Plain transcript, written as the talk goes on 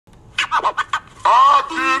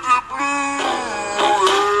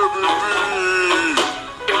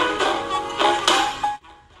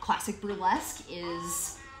Classic burlesque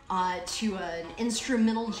is to an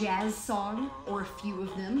instrumental jazz song, or a few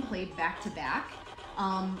of them played back to back.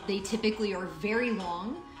 They typically are very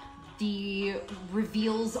long. The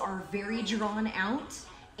reveals are very drawn out,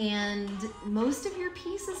 and most of your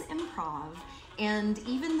piece is improv. And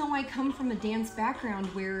even though I come from a dance background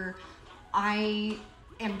where I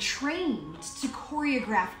am trained to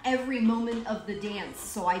choreograph every moment of the dance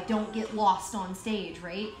so I don't get lost on stage,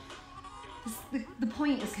 right? The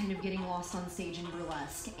point is kind of getting lost on stage in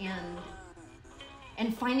burlesque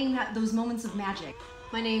and finding those moments of magic.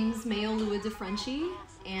 My name's Mayo Lua de Frenchie,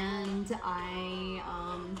 and I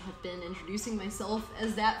have been introducing myself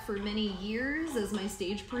as that for many years as my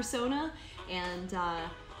stage persona, and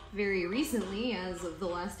very recently, as of the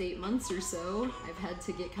last 8 months or so, I've had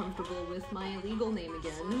to get comfortable with my legal name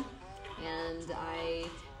again. And I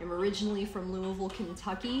am originally from Louisville,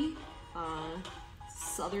 Kentucky,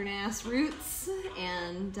 southern ass roots,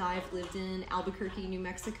 and I've lived in Albuquerque, New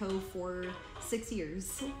Mexico for 6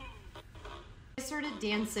 years. I started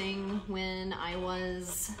dancing when I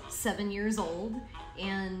was 7 years old,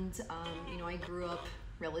 and you know, I grew up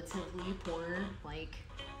relatively poor, like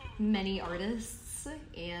many artists.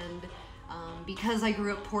 And because I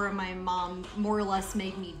grew up poor, my mom more or less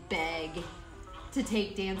made me beg to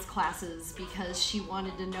take dance classes because she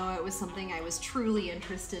wanted to know it was something I was truly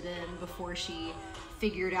interested in before she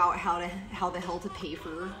figured out how the hell to pay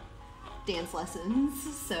for dance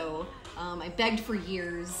lessons. So I begged for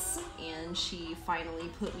years, and she finally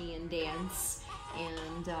put me in dance,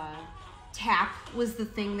 and tap was the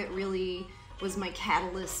thing that really was my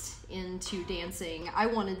catalyst into dancing. I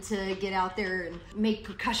wanted to get out there and make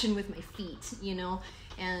percussion with my feet, you know?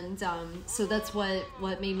 And so that's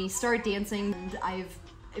what made me start dancing. And I've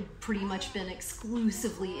pretty much been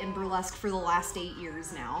exclusively in burlesque for the last 8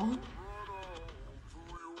 years now.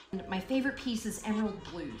 And my favorite piece is Emerald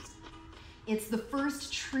Blues. It's the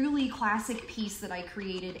first truly classic piece that I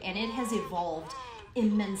created, and it has evolved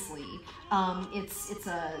immensely. It's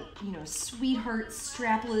a, you know, sweetheart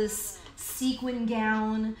strapless sequin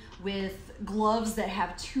gown with gloves that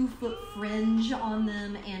have 2-foot fringe on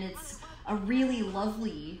them, and it's a really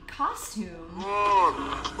lovely costume.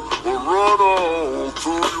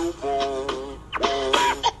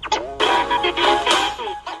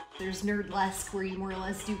 There's nerdlesque, where you more or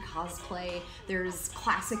less do cosplay. There's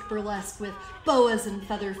classic burlesque with boas and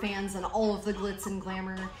feather fans and all of the glitz and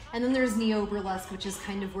glamour. And then there's neo-burlesque, which is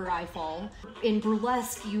kind of where I fall. In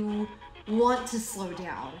burlesque, you want to slow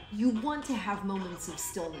down. You want to have moments of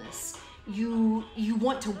stillness. You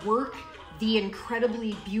want to work the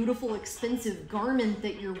incredibly beautiful, expensive garment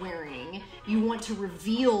that you're wearing. You want to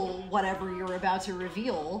reveal whatever you're about to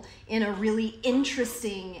reveal in a really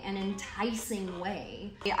interesting and enticing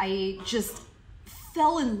way. I just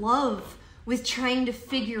fell in love with trying to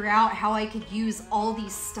figure out how I could use all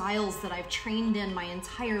these styles that I've trained in my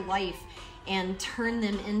entire life and turn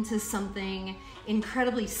them into something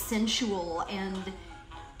incredibly sensual and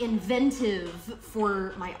inventive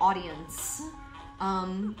for my audience.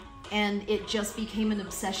 And it just became an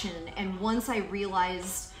obsession. And once I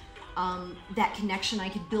realized that connection I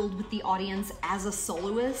could build with the audience as a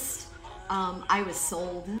soloist, I was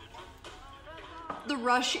sold. The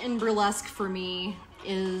rush in burlesque for me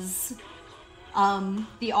is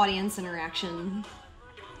the audience interaction.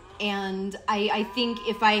 And I think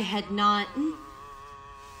if I had not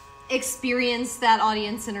experienced that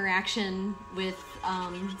audience interaction with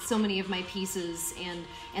so many of my pieces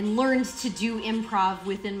and learned to do improv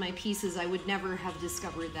within my pieces, I would never have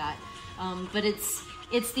discovered that. But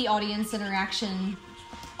it's the audience interaction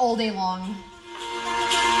all day long.